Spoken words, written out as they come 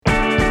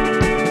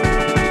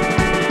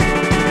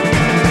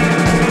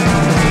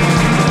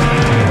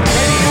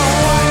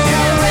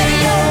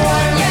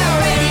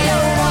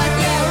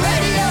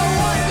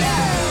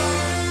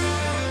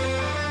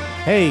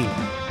Hey,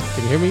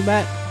 can you hear me,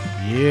 Matt?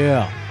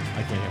 Yeah.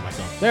 I can't hear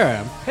myself. There I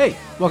am. Hey,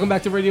 welcome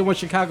back to Radio 1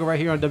 Chicago right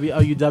here on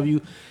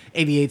WLUW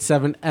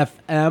 88.7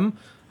 FM.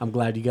 I'm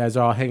glad you guys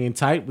are all hanging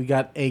tight. We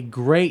got a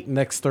great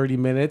next 30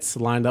 minutes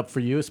lined up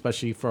for you,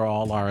 especially for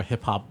all our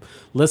hip-hop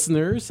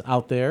listeners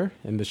out there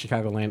in the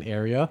Chicagoland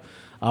area.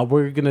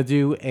 We're going to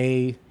do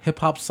a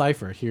hip-hop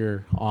cypher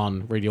here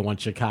on Radio 1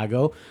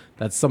 Chicago.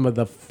 That's some of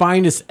the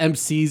finest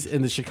MCs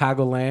in the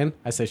Chicagoland.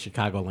 I say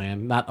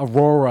Chicagoland, not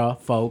Aurora,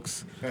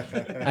 folks.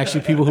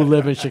 Actually, people who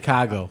live in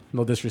Chicago.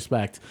 No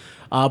disrespect.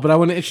 But I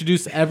want to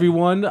introduce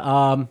everyone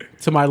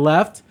to my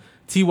left.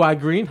 T.Y.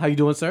 Green, how you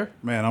doing, sir?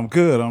 Man, I'm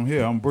good. I'm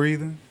here. I'm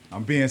breathing.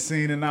 I'm being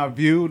seen and not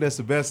viewed. That's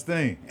the best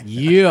thing.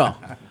 Yeah.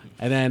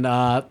 And then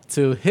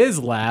to his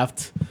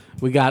left,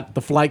 we got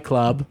the Flight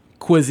Club,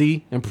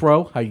 Quizzy and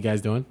Pro. How you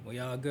guys doing? We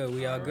all good.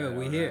 We all good.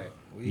 We here.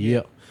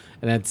 Yeah.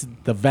 And that's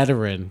the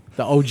veteran,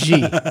 the OG,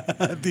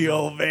 The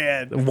old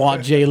man.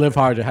 Walt J. Live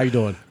Harder. How you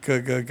doing?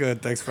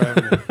 Good. Thanks for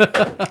having me.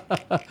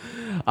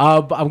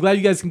 But I'm glad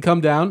you guys can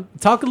come down.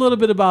 Talk a little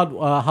bit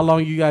about how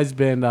long you guys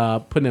been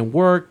putting in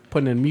work,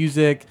 putting in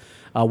music.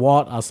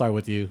 Walt, I'll start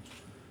with you.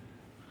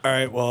 All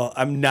right, well,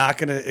 I'm not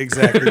going to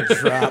exactly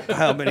drop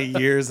how many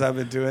years I've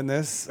been doing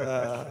this.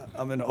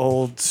 I'm an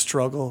old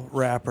struggle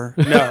rapper.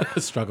 No.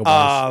 Struggle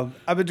bars.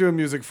 I've been doing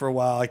music for a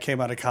while. I came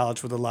out of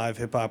college with a live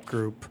hip-hop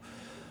group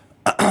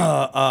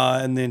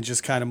and then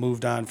just kind of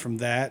moved on from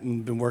that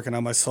and been working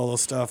on my solo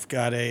stuff.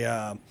 Got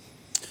a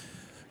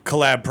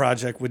collab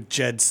project with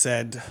Jed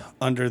Said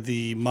under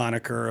the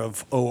moniker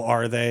of Oh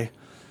Are They?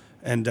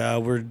 And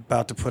we're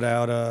about to put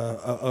out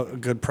a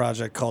good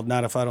project called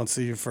Not If I Don't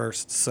See You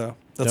First. So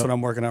that's Yep. what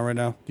I'm working on right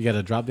now. You got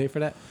a drop date for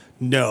that?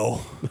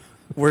 No.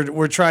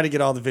 We're trying to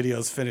get all the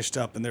videos finished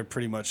up, and they're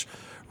pretty much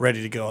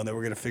ready to go. And then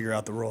we're going to figure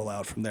out the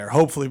rollout from there,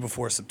 hopefully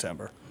before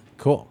September.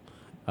 Cool.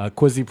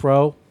 Quizzy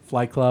Pro,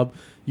 Flight Club.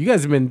 You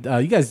guys have been.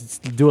 You guys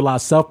do a lot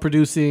of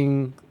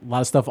self-producing, a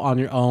lot of stuff on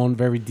your own,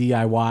 very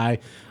DIY.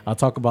 I'll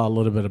talk about a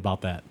little bit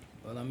about that.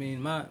 Well, I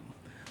mean, my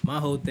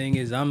whole thing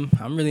is I'm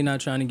really not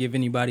trying to give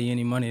anybody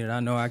any money that I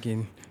know I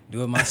can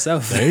do it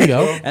myself. There you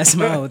go. That's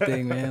my whole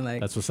thing, man. Like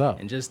That's what's up.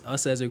 And just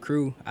us as a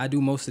crew, I do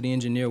most of the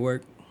engineer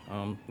work.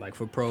 Like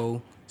for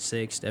Pro,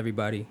 Sixth,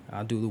 everybody.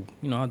 I do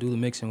the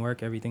mixing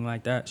work, everything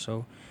like that.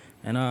 So,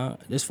 and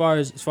as far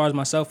as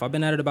myself, I've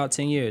been at it about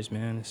 10 years,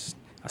 man.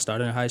 I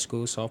started in high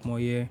school, sophomore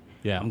year.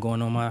 Yeah. I'm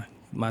going on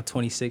my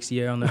 26th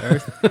year on the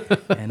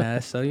earth,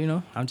 and so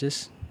I'm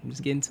just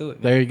getting to it,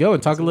 man. There you go.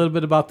 And talk a little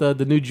bit about the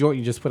new joint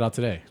you just put out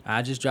today.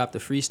 I just dropped a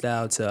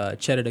freestyle to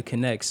Cheddar the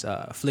Connects,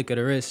 Flick of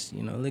the Wrist.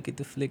 Look at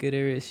the flick of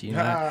the wrist. The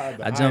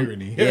I jumped,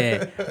 irony.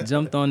 I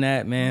jumped on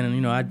that, man.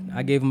 And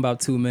I gave him about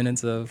 2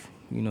 minutes of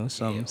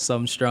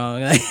something strong.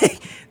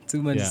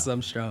 2 minutes of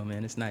something strong,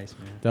 man. It's nice,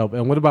 man. Dope.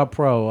 And what about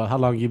Pro? How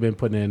long you been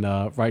putting in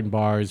writing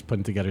bars,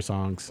 putting together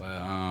songs?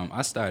 Well,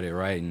 I started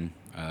writing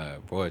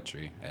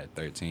poetry at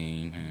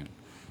 13, and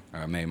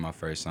I made my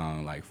first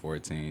song like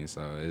 14,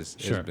 so it's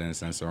been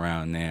since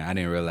around then. I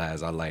didn't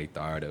realize I liked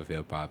the art of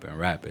hip-hop and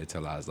rap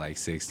until I was like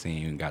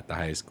 16, got to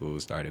high school,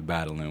 started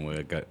battling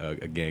with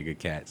a gang of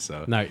cats.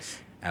 So Nice.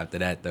 after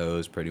that, though, it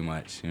was pretty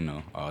much,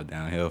 all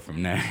downhill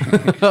from there.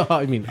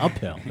 I mean,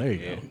 uphill. There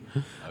you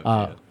go.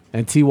 Uphill.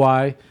 And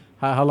TY,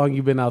 how long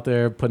you been out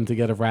there putting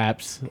together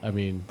raps? I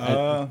mean,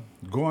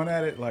 Going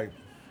at it like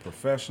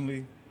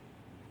professionally,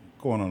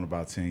 going on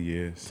about 10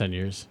 years. 10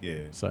 years.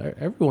 Yeah. So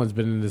everyone's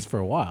been in this for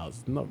a while.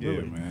 It's not Yeah,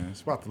 really. man.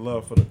 It's about the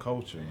love for the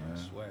culture, man.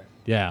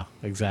 Yeah,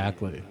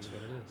 exactly.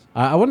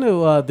 I want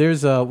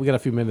to. We got a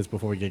few minutes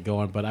before we get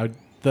going, but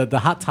the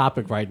hot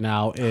topic right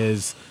now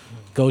is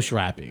ghost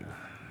rapping,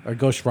 or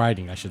ghost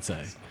writing, I should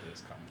say.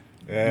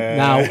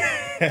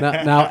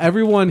 Now,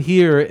 everyone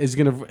here is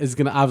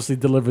gonna obviously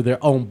deliver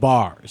their own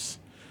bars,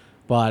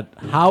 but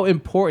how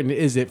important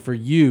is it for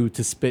you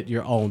to spit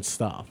your own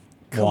stuff?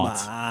 Walt?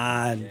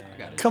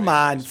 Come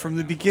on. From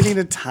the beginning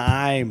of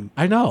time.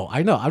 I know.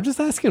 I'm just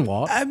asking,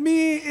 Walt. I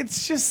mean,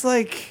 it's just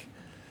like,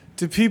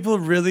 do people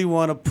really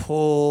want to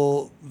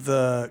pull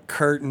the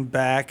curtain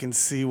back and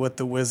see what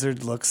the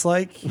wizard looks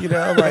like?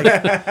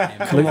 Like,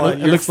 come on,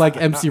 It looks like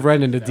MC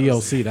Ren in the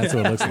DLC. That's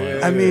what it looks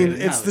like. I mean,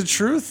 it's the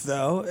truth,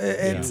 though.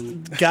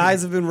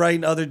 Guys have been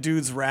writing other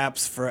dudes'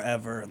 raps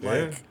forever.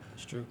 Like,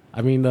 It's true.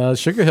 I mean,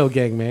 Sugar Hill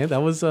Gang, man.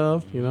 That was,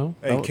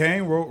 Hey,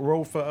 Kane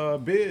wrote for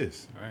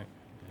Biz. All right.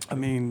 I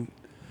mean,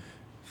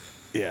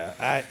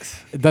 yeah.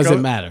 It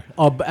doesn't matter.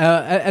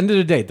 At end of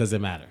the day, it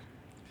doesn't matter.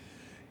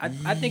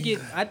 I think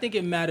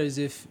it matters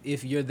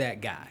if you're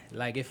that guy.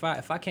 Like if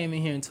I came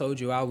in here and told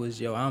you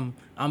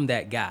I'm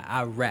that guy.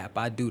 I rap.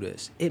 I do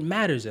this. It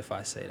matters if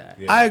I say that.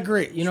 I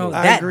agree.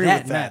 That agree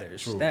that with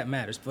matters. True. That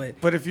matters.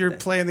 But if you're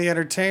playing the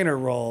entertainer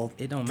role,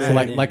 it don't So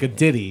matter. like a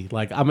Diddy.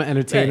 Like I'm an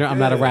entertainer. I'm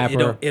not a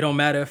rapper. It don't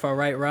matter if I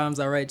write rhymes.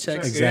 I write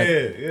checks.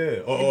 Exactly.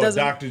 Yeah. Or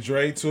doesn't- Dr.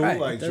 Dre, too. Right,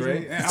 Like it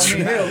Dre. doesn't- I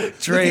mean, hell,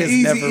 Dre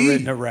has never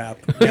written a rap.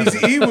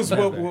 Easy E was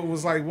what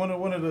was like one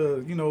of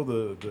the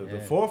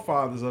the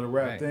forefathers of the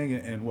rap Right. thing,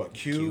 and what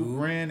Q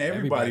ran.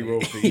 Everybody. Everybody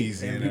wrote for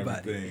Easy and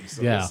Everybody. everything.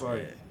 So Yeah. it's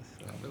like,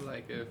 I feel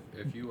like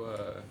if you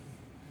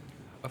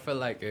I feel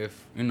like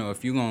if you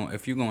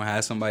gonna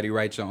have somebody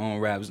write your own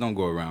raps, don't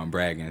go around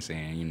bragging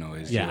saying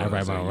it's Yeah, I yours,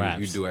 write my or own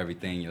raps. You do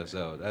everything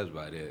yourself. That's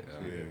about it.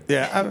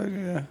 Yeah.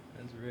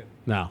 That's real.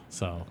 No,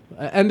 so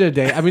end of the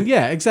day, I mean,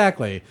 yeah,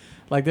 exactly.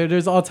 Like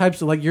there's all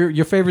types of like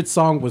your favorite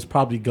song was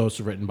probably ghost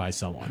written by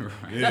someone.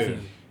 Yeah.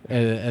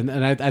 And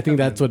I think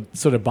that's what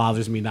sort of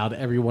bothers me now that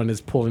everyone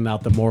is pulling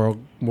out the moral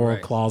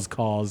Right.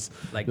 clause.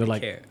 Like they're they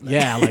like, care.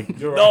 yeah, like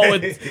You're no,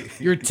 right.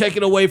 you're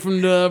taking away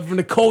from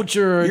the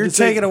culture. You're This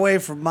taking is- away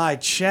from my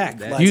check.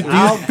 That- Like, You-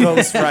 I'll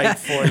ghostwrite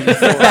for you.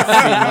 For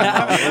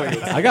a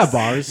fee. I got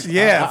bars.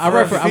 Yeah, I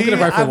write for. I'm gonna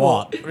fee, write for I will-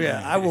 Walt.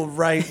 Yeah, I will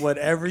write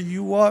whatever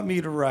you want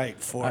me to write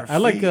for. a I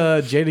like fee.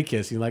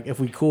 Jadakiss. You like if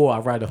we cool, I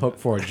write a hook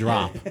for a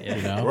drop.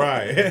 You know.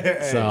 Right.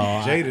 So,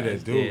 Jada,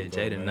 that dude. yeah, though,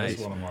 Jada man. nice.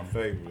 That's one of my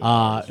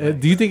favorites.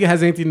 Do you think it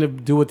has anything to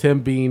do with him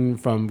being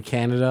from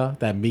Canada?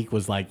 That Meek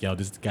was like, "Yo,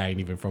 this guy ain't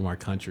even from our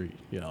country."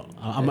 You know,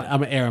 I'm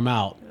gonna air him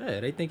out. Yeah,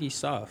 they think he's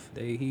soft.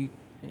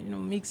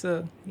 Meek's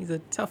he's a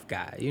tough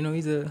guy.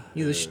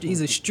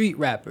 He's a street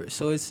rapper.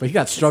 So it's But he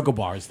got struggle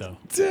bars though.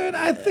 Dude,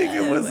 I think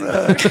it was.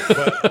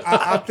 But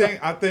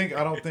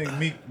I don't think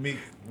Meek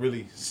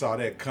really saw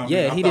that coming.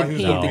 Yeah, I he thought didn't-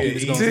 he he was didn't think he gonna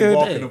was be gonna easy do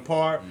walking that.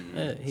 apart.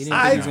 yeah, he didn't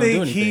I think he was gonna do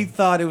think he anything.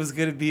 thought it was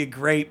going to be a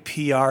great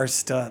PR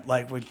stunt,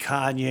 like when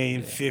Kanye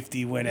and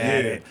 50 went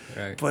at Yeah. it.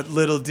 Right. But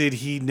little did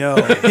he know.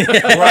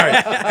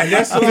 Right. And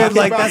that's what I was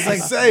Like, about that's to like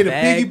say. To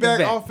back to piggyback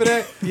back. off of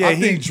that, Yeah, I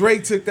he- think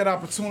Drake took that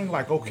opportunity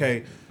like,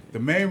 okay, the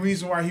main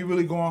reason why he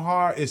really going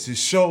hard is to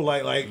show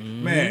like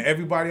man,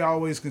 everybody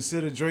always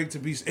consider Drake to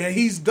be, and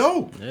he's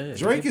dope. Yeah,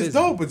 Drake he is is.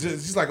 dope, but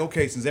just like,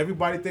 okay, since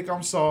everybody think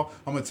I'm soft,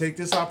 I'm gonna take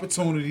this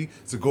opportunity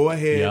to go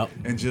ahead Yep.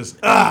 and just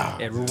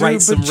Yeah,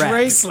 write some but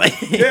raps.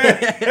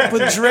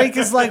 But Drake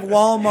is like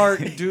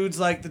Walmart, and dude's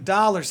like the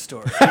dollar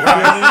store. You know what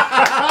I mean?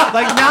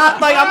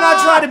 I'm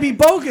not trying to be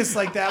bogus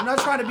like that. I'm not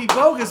trying to be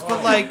bogus,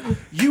 but like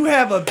you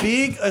have a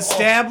big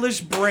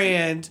established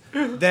brand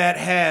that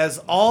has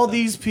all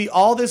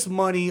this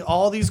money,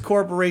 all these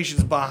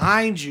corporations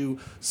behind you,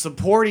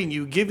 supporting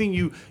you, giving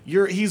you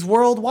he's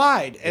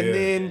worldwide. And Yeah.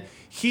 then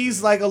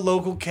he's like a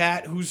local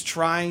cat who's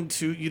trying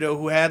to,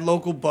 who had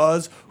local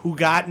buzz, who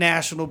got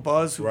national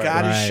buzz, who Right.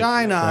 got his Right,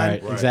 shine on.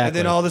 right, Right. exactly. And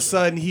then all of a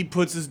sudden he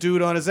puts his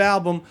dude on his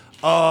album.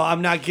 Oh,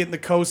 I'm not getting the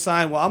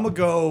cosign. Well, I'm going to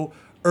go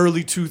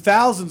early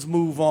 2000s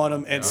move on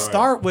him and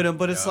start with him.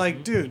 But it's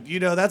like, dude,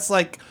 that's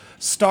like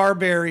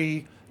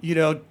Starberry,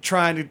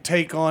 trying to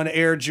take on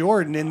Air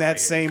Jordan in that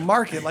same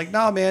market. Like,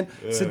 nah, man,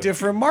 it's a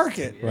different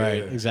market.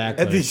 Right,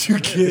 exactly. And then you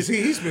get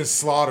See, he's been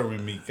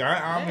slaughtering Meek.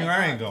 I mean,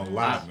 I ain't gonna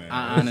lie, man.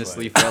 I It's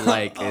honestly like- feel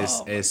like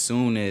as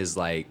soon as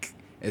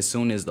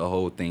the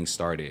whole thing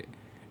started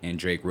and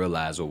Drake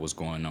realized what was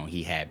going on,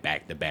 he had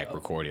back-to-back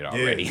recorded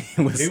already. Yeah.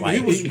 It was he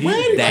like was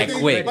ready. that I think,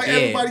 quick. Like Yeah,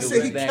 everybody it said,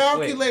 was he that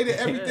calculated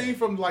everything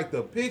from like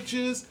the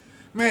pictures.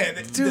 Man,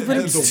 Dude, but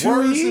it's the too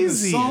words in the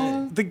easy.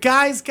 song. The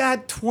guy's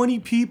got 20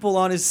 people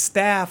on his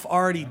staff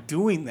already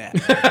doing that.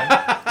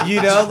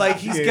 Like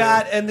he's Yeah,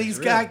 got, and he's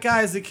got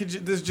guys that could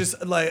there's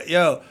just like,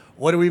 yo,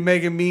 what are we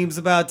making memes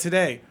about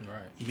today?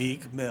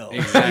 Meek Mill.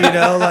 Exactly.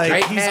 Like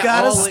Drake he's had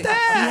got a all the-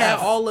 staff. He had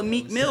all the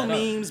Meek Mill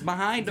memes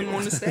behind him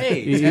on the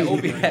stage. At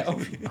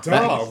OB.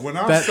 Dog, when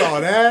I that-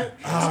 saw that,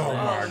 oh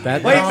my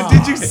That, Wait, but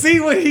did you see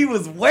what he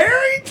was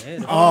wearing?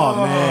 oh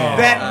man.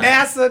 That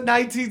NASA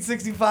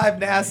 1965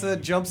 NASA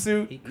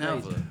jumpsuit.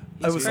 Never.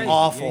 It was crazy.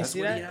 awful. You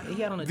see that?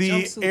 He had on a The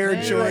jumpsuit, Air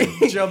man. Jordan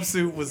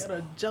jumpsuit was He had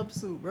a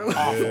jumpsuit, bro.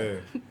 Yeah.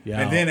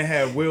 Yeah. And then it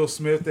had Will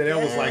Smith. That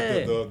was like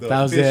the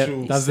that was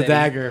official. it. That was the said-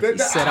 dagger.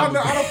 said I I'm-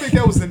 don't think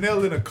that was the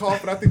nail in the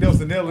coffin. I think that was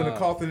the nail in the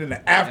coffin in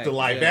the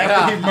afterlife.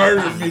 After he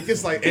murdered me,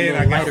 it's like, and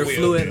I got lighter Will.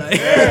 fluid, like-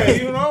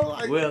 Yeah,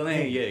 like Will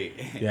and yeah.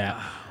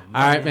 Yeah.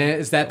 All right, man.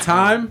 It's that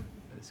time.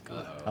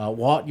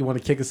 Walt, you want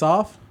to kick us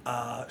off?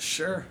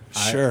 sure.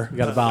 All right, Sure. We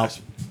got about.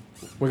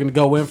 We're gonna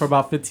go in for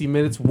about 15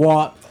 minutes.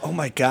 Walt, Oh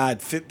my God,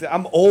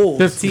 I'm old.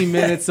 15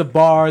 minutes of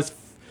bars.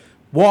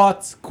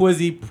 Walt's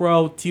Quizzy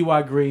Pro,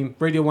 Ty Green,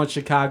 Radio 1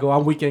 Chicago.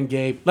 I'm Weekend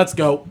Gabe. Let's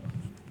go.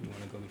 You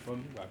want to go before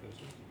me? Rock this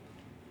one.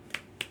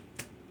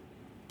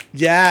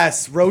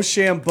 Yes,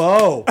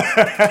 Rochambeau.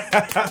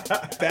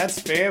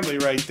 That's family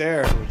right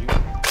there.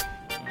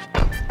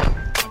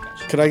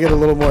 Could I get a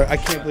little more? I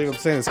can't believe I'm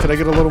saying this. Could I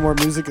get a little more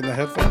music in the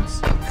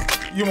headphones?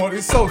 you want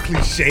it's so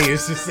cliche.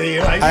 It's to say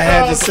it like I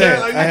had to say it.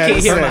 Like, I had to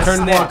can't hear say my it. Turn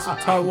snare.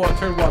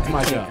 Walt's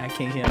mic I up.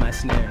 can't hear my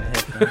snare in the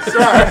headphones.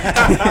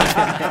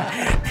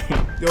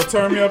 Yo,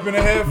 turn me up in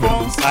the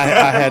headphones. I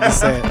had to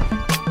say it.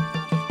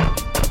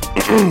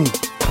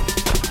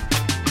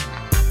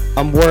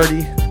 I'm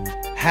wordy,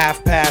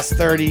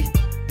 30.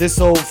 This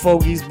old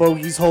fogey's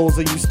bogeys holes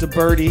I used to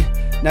birdie.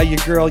 Now your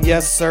girl,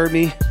 yes, sir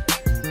me.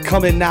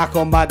 Come and knock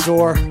on my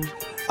door.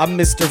 I'm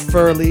Mr.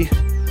 Furley,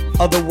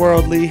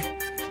 otherworldly.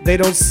 They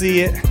don't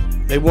see it,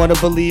 they want to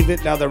believe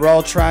it. Now they're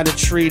all trying to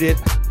treat it.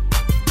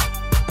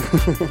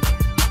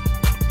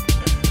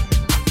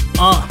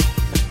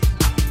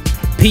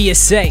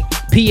 PSA,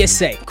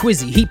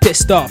 Quizzy, he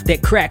pissed off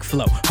that crack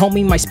flow.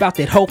 Homie might spout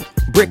that hope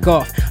brick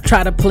off.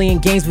 Try to playing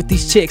games with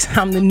these chicks.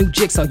 I'm the new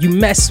Jigsaw. You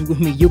mess with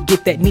me, you'll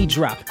get that knee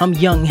drop. I'm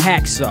young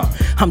Hacksaw.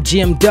 I'm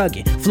Jim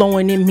Duggan.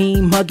 Flowing in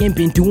me, mugging.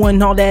 Been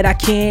doing all that I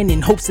can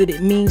in hopes that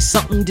it means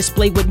something.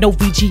 Display with no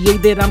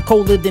VGA that I'm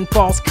colder than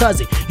false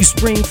cousin. You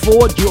spring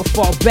forward, you'll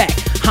fall back.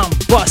 I'm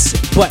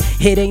bustin', but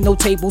it ain't no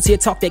tables here.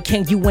 Talk that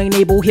can, you ain't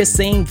able. Here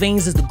same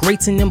veins as the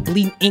grates in them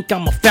bleeding ink.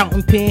 I'm a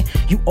fountain pen.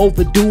 You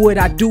overdo it,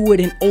 I do it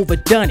and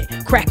overdone it.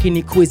 Cracking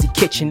in Quizzy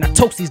Kitchen. I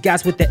toast these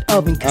guys with that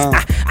oven, cause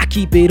I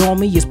keep it on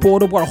me. It's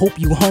portable, I hope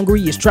you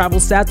hungry. It's travel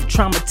size to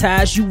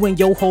traumatize you and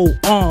your whole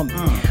army.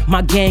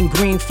 My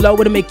gangrene flow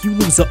to make you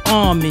lose an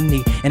arm in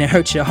me, and it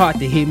hurts your heart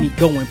to hear me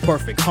go in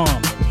perfect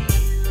harmony.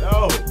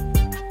 Yo.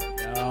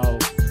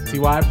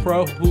 T.Y.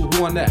 Pro,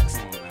 who on next?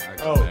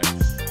 Oh.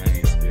 I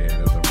ain't scared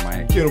of the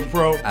mic. Get him,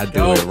 Pro. I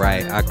do it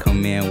right. I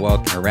come in,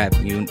 walk and rap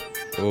you.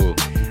 Ooh,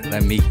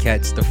 let me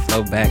catch the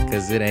flow back,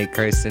 cause it ain't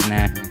cursing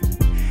now.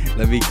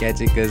 Let me catch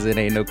it, cause it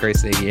ain't no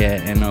cursing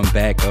yet. And I'm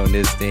back on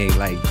this thing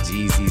like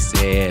Jeezy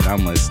said.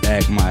 I'ma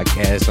stack my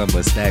cash,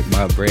 I'ma stack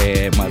my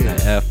bread. Mother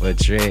F a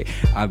trick,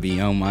 I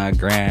be on my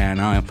grind.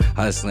 I'm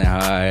hustling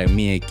hard,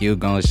 me and Q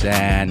gon'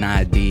 shine.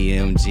 Not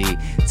DMG,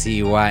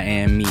 TY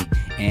and me,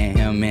 and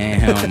him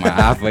and him.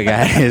 I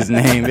forgot his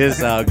name,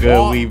 it's all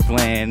good. We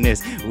playing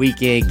this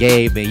Weekend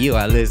Gabe, and you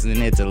are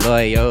listening to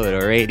Loyal,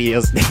 the radio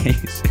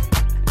station.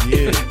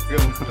 Yeah.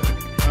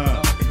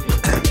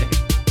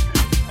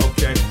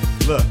 Okay,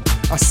 look.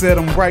 I said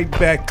I'm right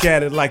back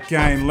at it like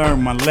I ain't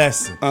learned my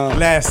lesson.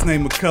 Last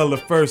name of color,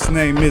 first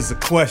name is a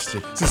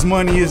question. Since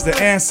money is the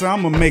answer,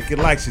 I'ma make it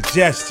like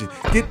suggestion.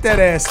 Get that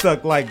ass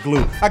stuck like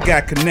glue, I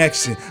got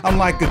connection. I'm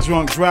like a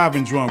drunk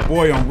driving drunk,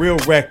 boy, I'm real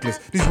reckless.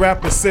 These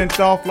rappers sent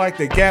off like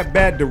they got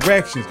bad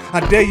directions. I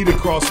dare you to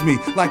cross me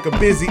like a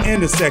busy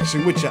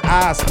intersection with your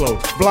eyes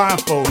closed,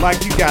 blindfold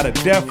like you got a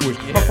death wish.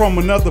 I'm from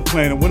another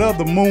planet with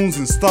other moons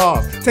and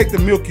stars. Take the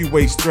Milky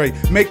Way straight,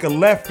 make a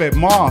left at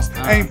Mars.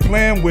 Ain't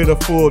playing with a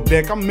full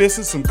deck, I'm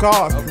missing some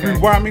cars.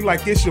 Rewind me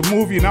like it's your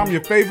movie and I'm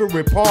your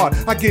favorite part.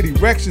 I get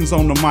erections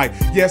on the mic,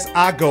 yes,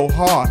 I go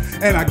hard.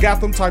 And I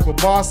got them type of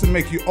bars to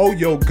make you owe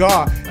your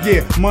God.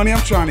 Yeah, money,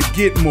 I'm trying to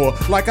get more,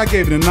 like I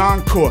gave it an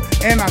encore.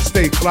 And I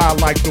stay fly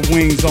like the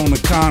wings on the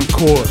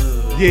Concorde.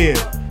 Yeah,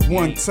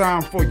 one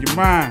time for your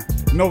mind.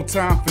 No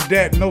time for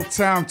that, no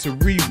time to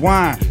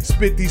rewind.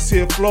 Spit these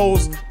here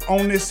flows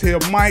on this here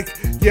mic.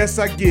 Yes,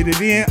 I get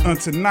it in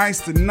until nice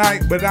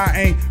tonight, but I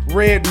ain't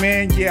red,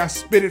 man. Yeah, I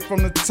spit it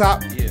from the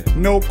top.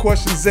 No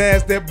questions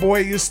asked, that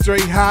boy is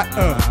straight hot.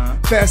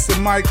 Pass the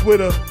mic with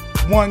a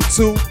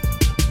 1-2.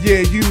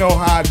 Yeah, you know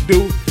how I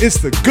do. It's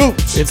the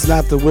gooch. It's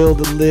not the will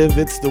to live,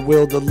 it's the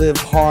will to live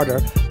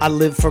harder. I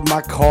live for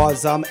my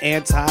cause, I'm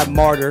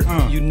anti-martyr.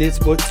 You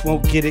nitwits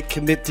won't get it,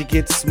 commit to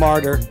get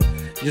smarter.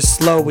 You're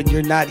slow and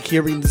you're not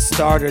hearing the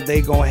starter.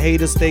 They gon'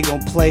 hate us, they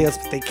gon' play us,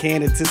 but they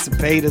can't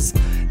anticipate us.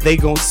 They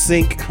gon'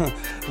 sink,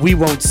 we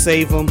won't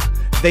save them.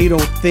 They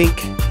don't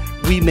think,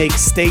 we make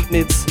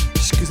statements.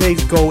 They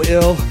go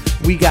ill,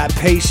 we got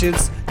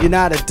patience. You're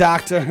not a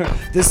doctor,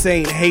 this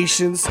ain't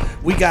Haitians.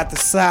 We got the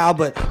style,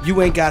 but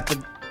you ain't got the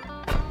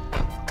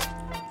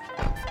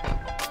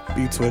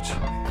beat switch.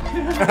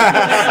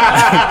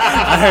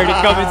 I heard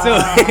it coming too.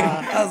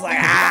 I was like,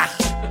 ah.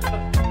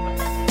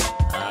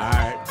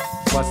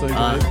 So you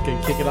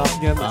can kick it off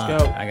again.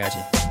 Let's go. I got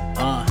you.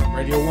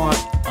 Radio 1.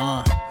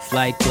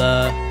 Flight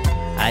Club,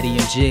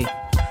 IDMG.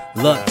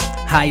 Look,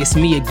 hi, it's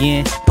me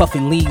again.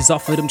 Puffing leaves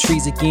off of them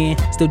trees again.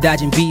 Still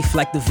dodging beef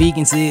like the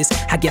vegans is.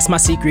 I guess my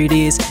secret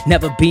is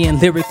never being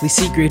lyrically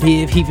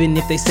secretive, even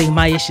if they say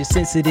my issue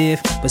sensitive.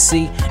 But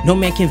see, no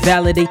man can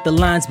validate the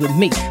lines but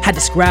me. I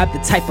describe the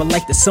type of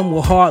light that some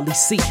will hardly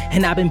see.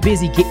 And I've been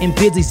busy getting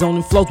busy,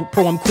 zoning flows with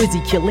Pro. I'm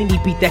Quizzy, kill any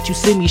beat that you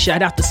send me.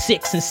 Shout out to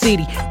Six and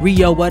City.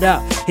 Rio, what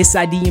up? It's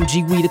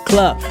IDMG, we the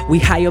club. We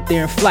high up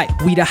there in flight.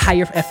 We the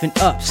higher effing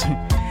ups.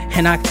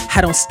 And I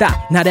don't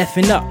stop, not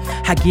effing up.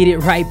 I get it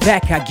right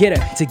back, I get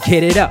her to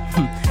get it up.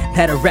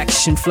 That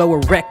erection flow,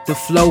 erect the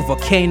flow,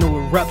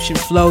 volcano eruption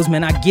flows,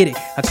 man, I get it.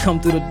 I come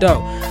through the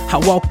door, I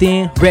walked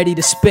in, ready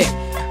to spit.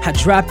 I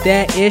drop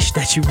that ish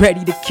that you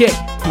ready to kick.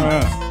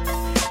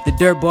 The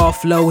dirt ball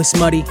flow is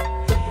muddy.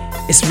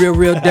 It's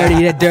real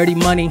dirty, that dirty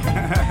money.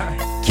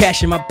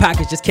 Cash in my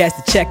pockets, just cash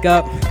the check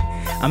up.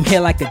 I'm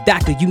here like a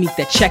doctor, you need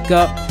that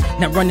checkup.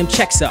 Now run them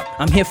checks up,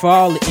 I'm here for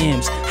all the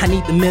M's. I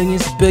need the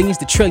millions, the billions,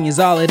 the trillions,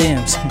 all of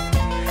them's.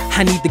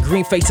 I need the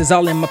green faces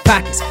all in my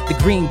pockets. The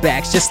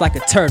greenbacks, just like a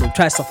turtle,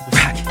 try to off the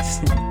rockets.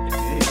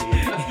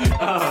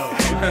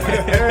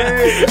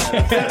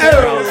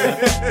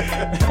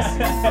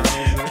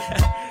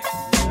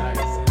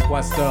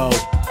 Questo,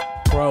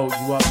 Pro,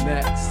 you up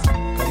next.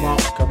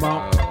 Come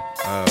on.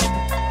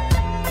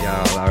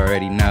 Y'all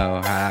already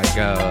know how I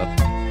go.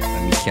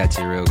 Let me catch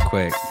it real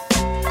quick.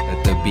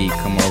 Let the beat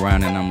come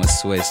around and I'ma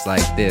switch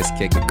like this.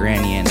 Kick a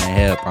granny in the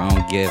hip. I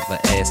don't give a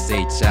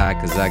SHI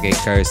cause I get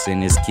cursed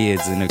and there's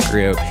kids in the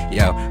crib.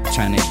 Yo, I'm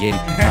trying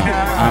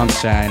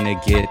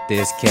to get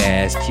this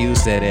cash. Q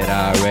said it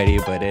already,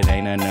 but it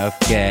ain't enough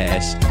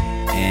cash.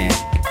 And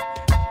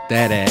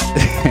that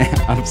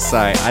at? I'm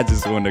sorry, I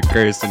just want to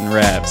curse and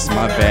raps,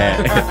 my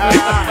bad.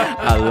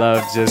 I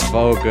love just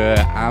vulgar.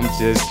 I'm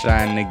just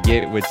trying to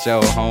get with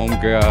your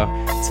homegirl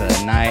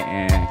tonight,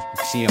 and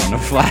she on the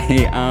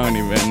flight. I don't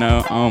even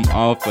know I'm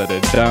off of the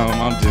dome.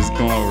 I'm just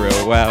going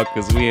real wild,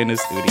 cause we in the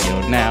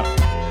studio now.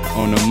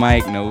 On the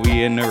mic, no,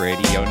 we in the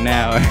radio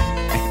now.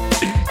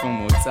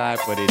 Come on, side,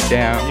 put it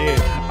down. Yeah.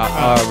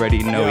 I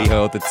already know he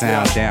held the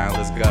town down.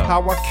 Let's go.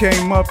 How I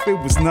came up, it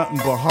was nothing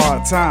but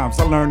hard times.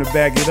 I learned to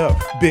bag it up,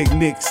 big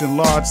nicks and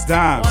large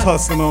dimes.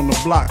 Hustling on the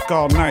block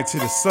all night till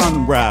the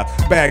sunrise.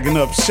 Bagging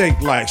up shake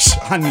like,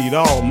 I need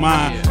all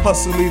mine.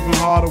 Hustle even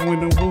harder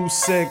when the Wu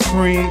said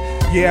cream.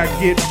 Yeah,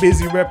 I get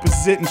busy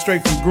representing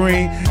straight from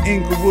green.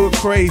 Inglewood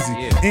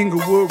crazy,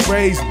 Inglewood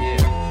raised me.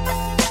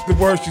 The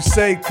words you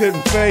say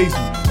couldn't faze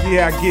me.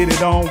 Yeah, I get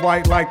it on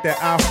white like that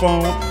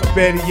iPhone.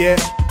 Better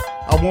yet,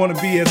 I wanna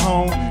be at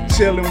home,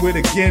 chillin' with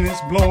a Guinness,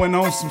 blowing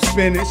on some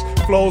spinach.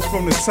 Flows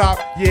from the top,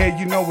 yeah,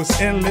 you know it's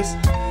endless.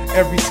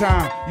 Every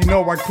time, you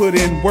know I put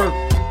in work.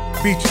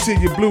 Beat you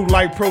to your blue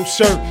light pro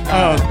shirt.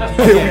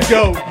 Here we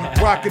go,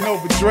 rockin'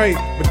 over Dre,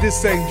 but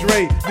this ain't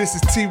Dre, this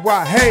is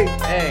T.Y. Hey,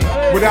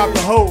 without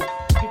the hoe,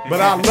 but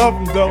I love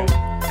him though.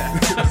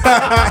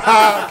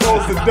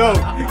 Close the door.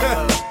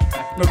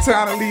 No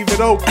time to leave it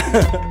open.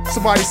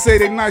 Somebody say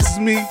they nice as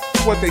me,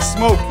 what they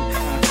smoking.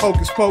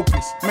 Hocus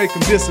pocus, make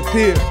them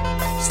disappear.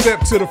 Step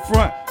to the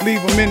front,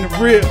 leave them in the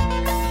rear.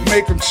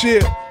 Make them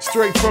chill,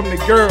 straight from the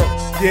girls.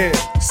 Yeah,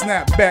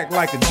 snap back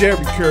like a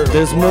Jerry curl.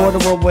 There's more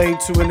to a way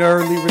to an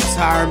early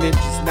retirement,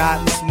 just not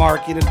in this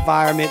market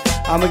environment.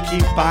 I'ma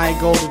keep buying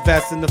golden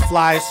vests in the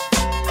flyers.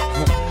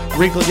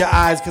 Wrinkle your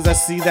eyes cause I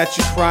see that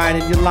you're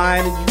crying and you're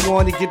lying and you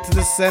want to get to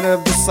the center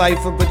of the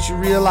cipher, but you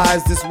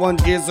realize this one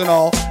here's an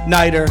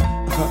all-nighter.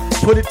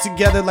 Put it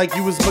together like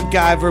you was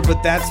MacGyver,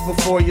 but that's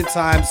before your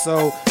time,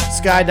 so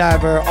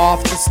skydiver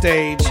off the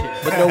stage,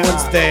 but no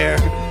one's there.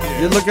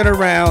 You're looking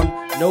around,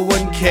 no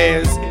one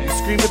cares. You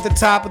scream at the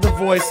top of the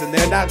voice and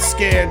they're not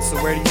scared, so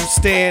where do you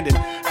stand and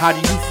how do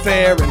you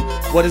fare and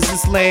what is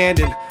this land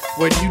and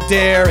where do you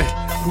dare and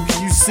who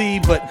can you see,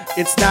 but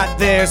it's not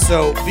there,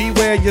 so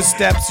beware your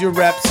steps, your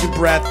reps, your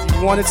breath.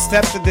 You want to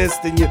step to this,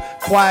 then you're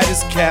quiet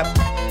as kept.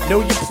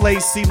 Know your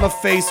place, see my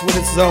face when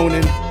it's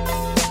zoning.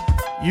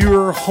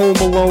 You're home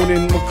alone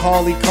in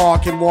Macaulay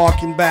Culkin,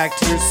 walking back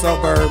to your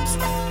suburbs,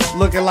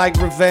 looking like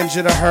Revenge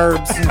of the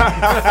Herbs.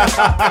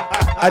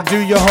 I do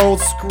your whole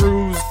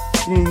screws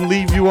and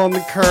leave you on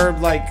the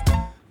curb like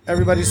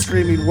everybody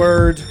screaming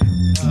word,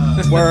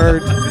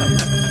 word,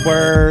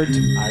 word.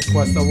 All right,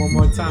 Questo, one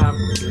more time.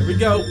 Here we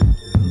go.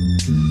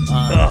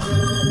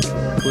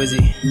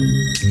 Quizzy.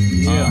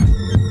 Yeah.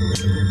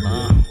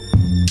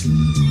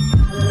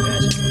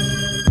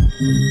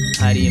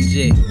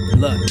 IDMG.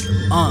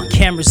 Look,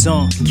 cameras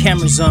on.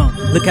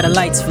 Look at the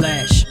lights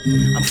flash.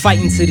 I'm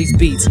fighting to these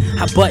beats.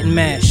 I button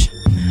mash.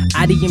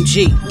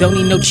 IDMG, don't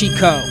need no cheat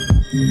code.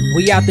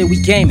 We out there, we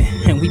gaming,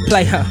 and we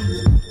play her.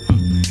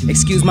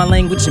 Excuse my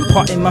language and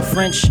pardon my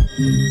French.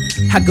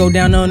 I go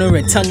down on her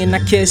and tongue and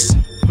I kiss.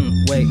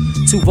 Wait,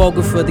 too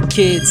vulgar for the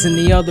kids in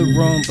the other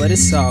room, but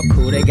it's all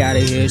cool, they gotta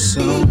hear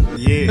soon.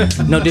 Yeah.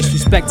 No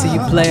disrespect to you,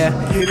 player.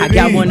 I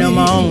got one on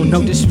my own,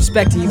 no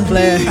disrespect to you,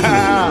 player.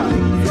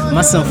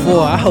 My son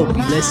 4, I hope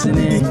he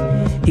listening.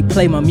 He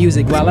play my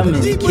music while I'm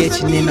in the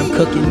kitchen and I'm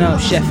cooking up,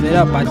 chef it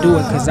up. I do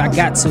it cause I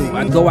got to.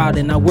 I go out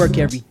and I work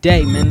every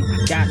day, man,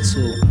 I got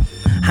to.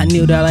 I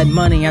knew that I had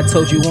money, I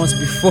told you once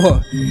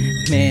before.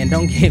 Man,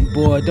 don't get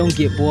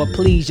bored,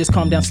 please just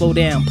calm down, slow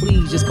down.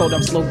 Please just calm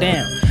down, slow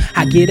down.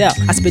 I get up,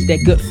 I spit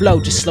that good flow,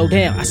 just slow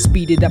down. I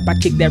speed it up, I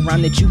kick that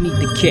rhyme that you need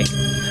to kick.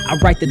 I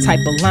write the type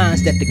of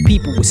lines that the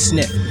people would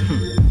sniff.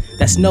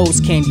 That's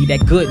nose candy,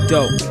 that good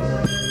dope.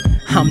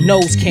 I'm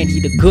nose candy,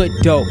 the good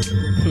dope.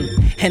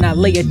 And I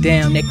lay it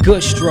down, that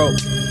good stroke.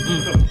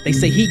 They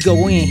say he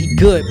go in, he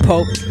good,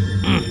 Pope.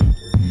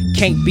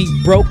 Can't be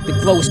broke, the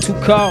glow is too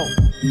cold.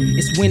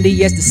 It's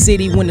windy as the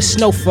city when the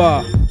snow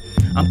fall.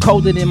 I'm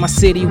colder than my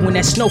city when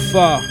that snow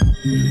fall.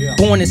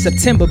 Born in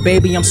September,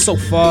 baby, I'm so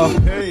far.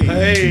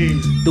 Hey.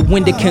 The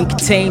window can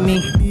contain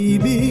me.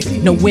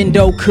 No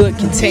window could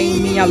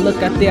contain me. I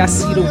look out there, I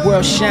see the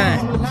world shine.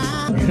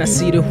 And I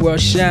see the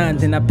world shine.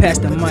 Then I pass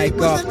the mic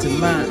off to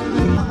mine.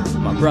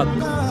 My brother.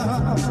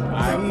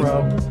 Alright,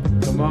 bro.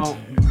 Come on.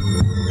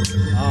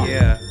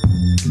 Yeah,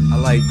 I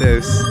like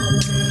this.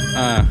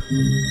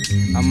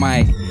 I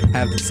might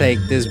have to take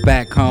this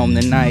back home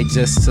tonight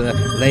just to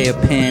lay a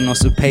pen on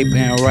some paper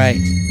and write.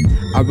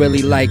 I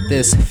really like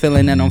this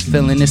feeling that I'm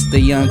feeling. It's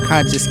the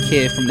unconscious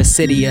kid from the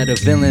city of the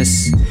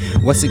villains.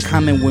 What's in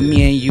common with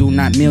me and you?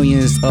 Not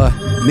millions or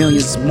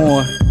millions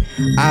more.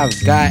 I've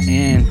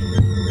gotten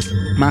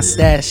my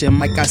stash, and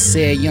like I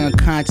said, young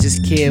conscious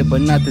kid,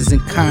 but nothing's in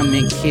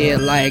common,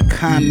 kid. Like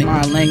common,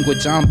 my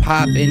language, I'm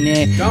popping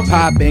it,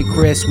 popping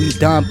Chris, we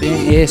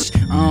dumping ish.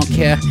 I don't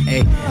care.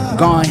 Hey,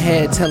 go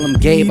ahead, tell him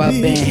Gabe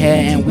I've been here,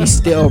 and we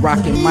still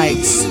rocking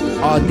mics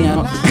all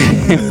damn.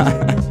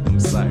 I'm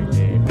sorry,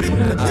 Gabe.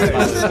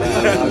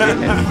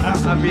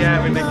 I'll be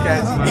having to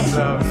catch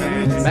myself,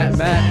 man.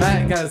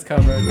 Matt got us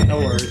covered. No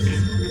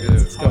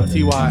worries. go,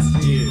 T.Y.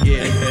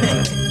 Yeah.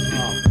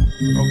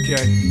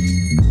 Okay.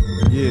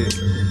 Yeah.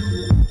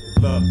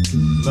 Look.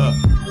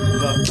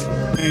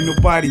 Ain't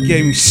nobody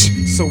gave me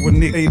so a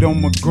nigga ate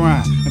on my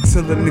grind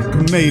until a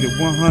nigga made it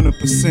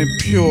 100%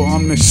 pure.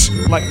 I'm the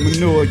like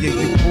manure, yeah,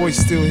 your boy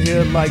still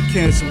here like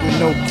cancer with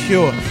no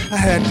cure. I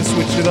had to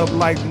switch it up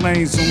like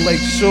lanes on Lake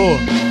Shore.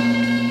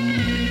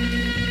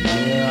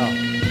 Yeah.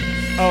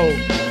 Oh,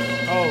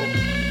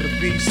 the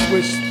beat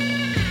switch,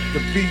 the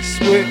beat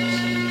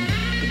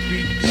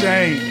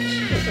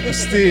changed, but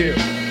still,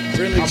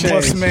 Really I changed.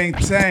 must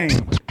maintain,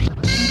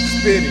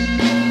 spit it,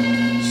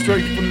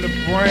 straight from the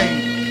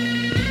brain,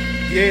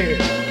 yeah,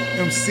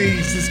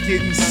 MCs is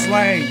getting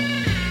slain,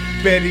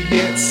 better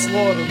yet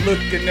slaughter,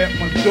 looking at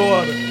my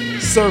daughter,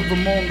 serve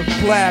them on the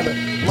platter,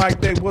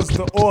 like they was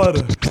the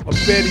order, or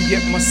better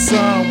yet my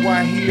son,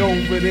 while he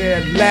over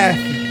there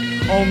laughing.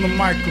 On the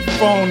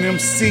microphone,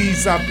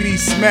 MCs I be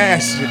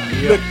smashing.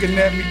 Looking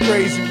at me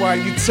crazy while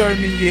you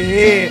turning your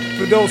head.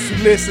 For those who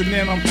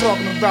listening, I'm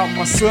talking about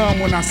my son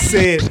when I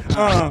said,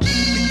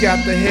 he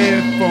got the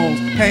headphones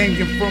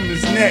hanging from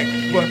his neck.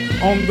 But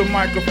on the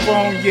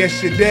microphone,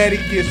 yes, your daddy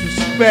gets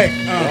respect.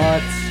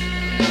 What?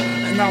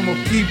 And I'ma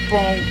keep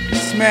on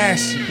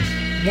smashing.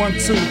 1,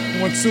 2,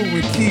 1, 2,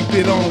 and keep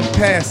it on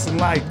passing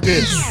like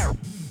this.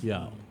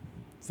 Yo.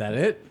 Is that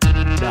it?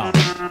 No.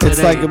 It's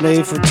It like a ain't.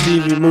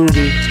 made-for-TV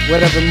movie.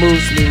 Whatever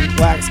moves me,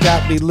 wax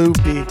got me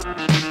loopy.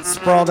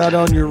 Sprawled out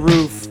on your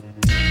roof.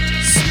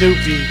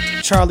 Snoopy,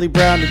 Charlie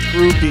Brown and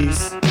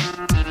groupies.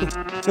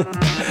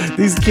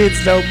 These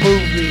kids don't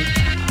move me.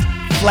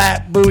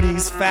 Flat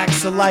booties,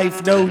 facts of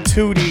life, no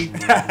tootie.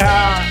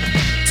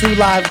 2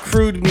 Live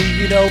crewed me,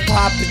 you know,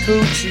 pop the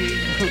coochie.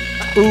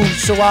 Ooh,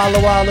 shawala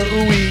walla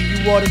ooey.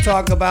 You wanna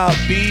talk about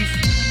beef,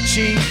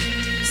 chief?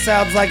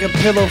 Sounds like a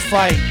pillow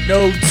fight,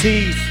 no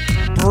teeth.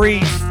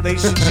 Brief, they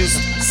should just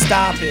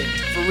stop it.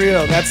 For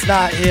real, that's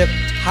not hip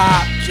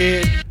hop,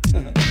 kid.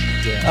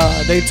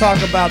 They talk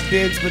about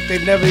bids, but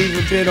they've never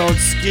even been on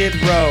Skid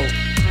Row.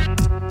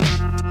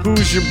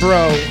 Who's your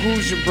bro?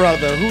 Who's your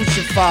brother? Who's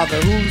your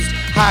father? Who's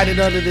hiding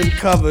under them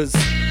covers?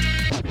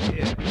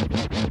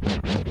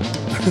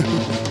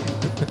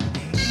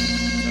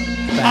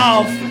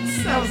 Oh,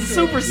 that was a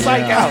super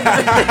psych out.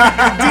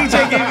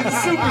 DJ gave me the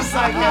super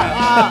psych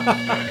out.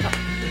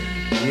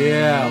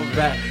 Yeah.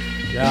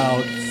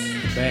 Yo,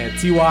 man.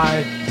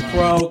 T.Y.,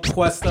 Pro,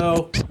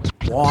 Questo,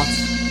 Walks.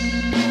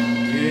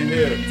 In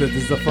here. This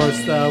is the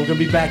first. We're gonna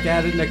be back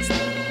at it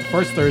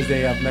first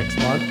Thursday of next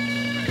month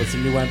with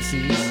some new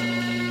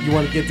MCs. You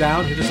want to get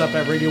down? Hit us up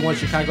at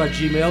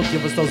radio1chicago@gmail.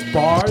 Give us those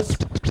bars,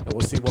 and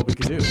we'll see what we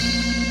can do.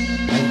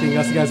 Anything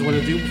else you guys want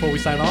to do before we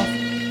sign off?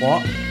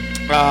 Walk.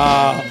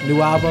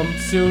 New album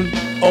soon.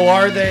 Oh,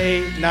 are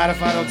they? Not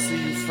if I don't see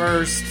you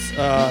first.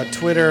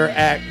 Twitter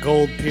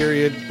 @gold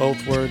period.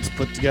 Both words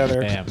put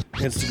together. Bam.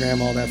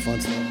 Instagram, all that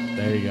fun stuff.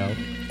 There you go.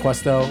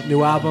 Questo,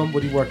 new album.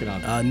 What are you working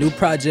on? New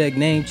project,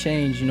 name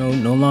change. You know,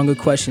 no longer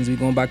questions. We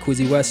going by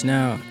Quizzy West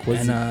now.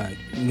 Quizzy.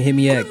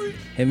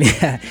 And you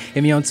can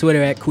hit me on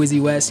Twitter @Quizzy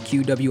West,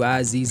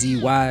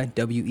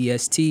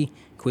 QWIZZYWEST,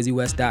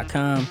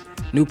 QuizzyWest.com.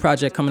 New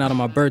project coming out on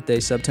my birthday,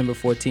 September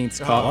 14th. It's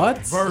called What?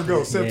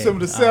 Virgo,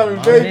 September the 7th,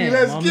 my baby. man,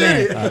 Let's my get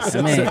man. it.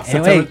 Man,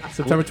 and wait,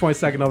 September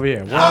 22nd over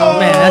here. oh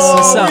man, that's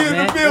what's up, we in the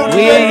man. building,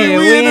 We in baby. here,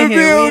 We in the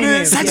building.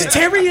 Yeah.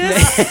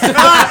 Sagittarius.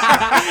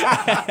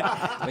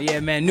 But yeah,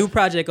 man, new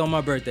project on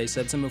my birthday,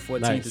 September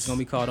 14th. Nice. It's gonna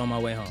be called On My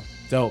Way Home.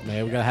 Dope,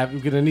 man. We're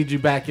gonna need you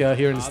back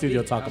here in the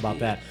studio to talk about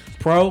that.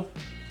 Pro,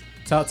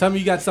 tell me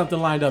you got something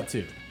lined up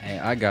too. Hey,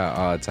 I got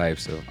all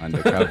types of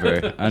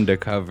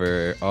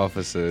undercover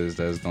officers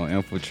that's gonna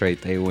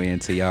infiltrate their way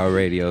into y'all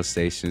radio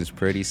stations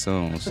pretty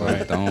soon. So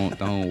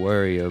don't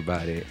worry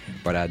about it.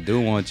 But I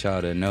do want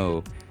y'all to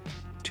know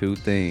 2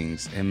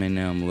 things: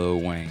 Eminem,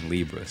 Lil Wayne,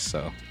 Libra.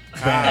 So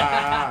All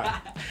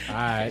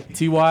right,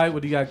 T.Y.,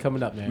 what do you got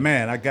coming up, man?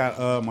 Man, I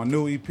got my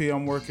new EP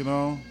I'm working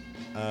on.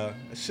 I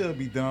should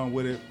be done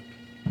with it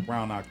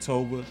around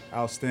October.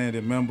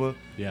 Outstanding member.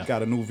 Yeah.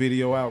 Got a new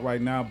video out right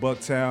now,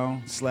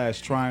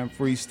 Bucktown/Triumph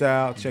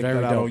Freestyle. Check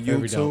Very that out dope, on very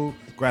YouTube. dope.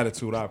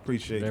 Gratitude, I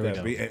appreciate Very that.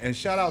 dope. B. And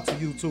shout out to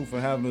you too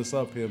for having us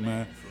up here,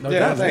 man. No Yeah,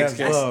 doubt. thanks,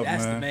 That's guys. love,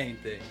 That's man. the main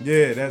thing.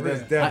 Yeah,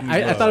 that's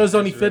definitely. I thought it was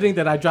only fitting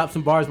that I dropped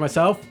some bars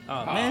myself.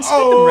 Oh man, spit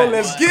Oh, them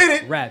raps. let's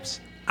get it. Raps.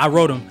 I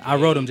wrote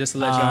them just to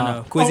let y'all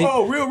know. Quizzy.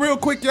 Oh, real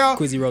quick, y'all.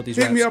 Quizzy wrote these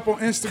Hit me raps. up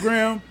on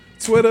Instagram,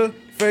 Twitter,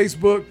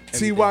 Facebook,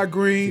 T.Y.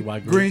 Green, T.Y.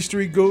 Green. Green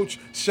Street Gooch.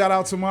 Shout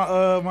out to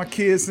my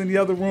kids in the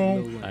other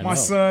room. I My know.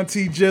 son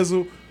T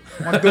Jizzle,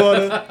 my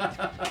daughter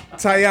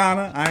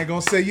Tiana. I ain't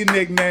gonna say your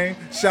nickname.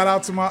 Shout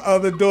out to my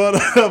other daughter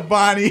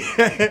Bonnie.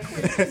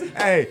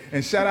 Hey,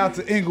 and shout out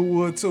to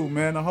Inglewood too,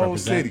 man. The whole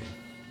Represent. city.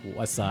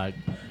 West Side.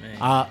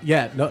 Man,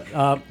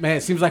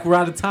 it seems like we're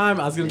out of time.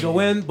 I was gonna go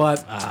in, but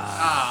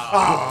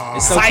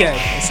It's okay.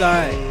 It's all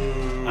right.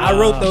 I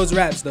wrote those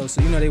raps though,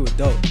 so you know they were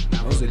dope.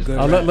 Those are good.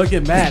 raps. look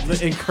at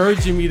Matt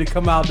encouraging me to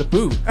come out the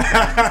booth.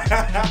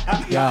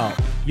 Yo,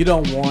 you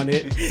don't want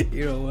it.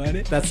 You don't want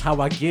it? That's how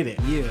I get it.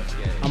 Yeah.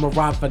 I'm a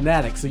rhyme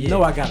fanatic, so you Yeah.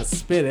 know I gotta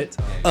spit it.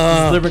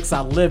 These lyrics,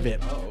 I live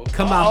it.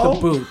 Come out the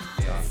booth.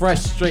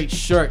 fresh, straight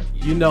shirt.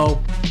 You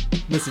know,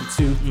 listen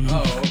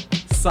to.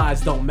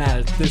 Size don't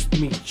matter. This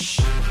me. Shh.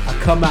 I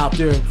come out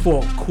there and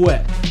for a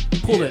quit.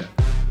 Pull it.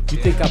 You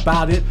think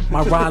about it?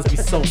 My rhymes be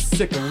so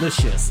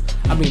sickalicious.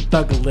 I mean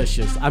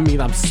thugalicious. I mean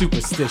I'm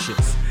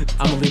superstitious.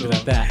 I'm gonna leave it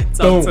at that.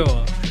 Talk Boom. to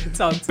him.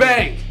 Talk to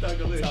Bang.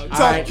 Talk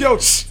right. yo,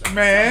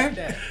 man.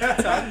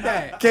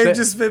 Gabe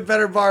just spit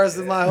better bars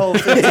than my whole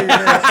 15 minutes.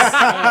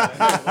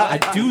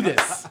 I do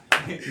this.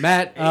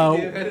 Matt,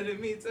 better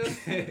than me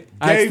too.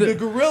 Gabe the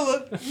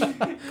gorilla.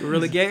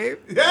 Gorilla Gabe.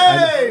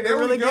 Hey, there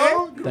we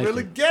go. Thank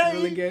Gorilla you.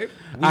 Gabe. Gabe.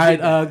 all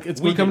right,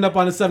 we're coming up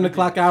on the 7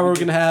 o'clock hour. We're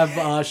gonna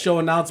have show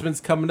announcements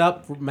coming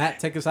up. Matt,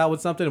 take us out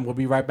with something, and we'll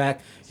be right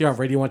back here on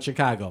Radio 1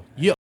 Chicago.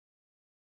 Yeah.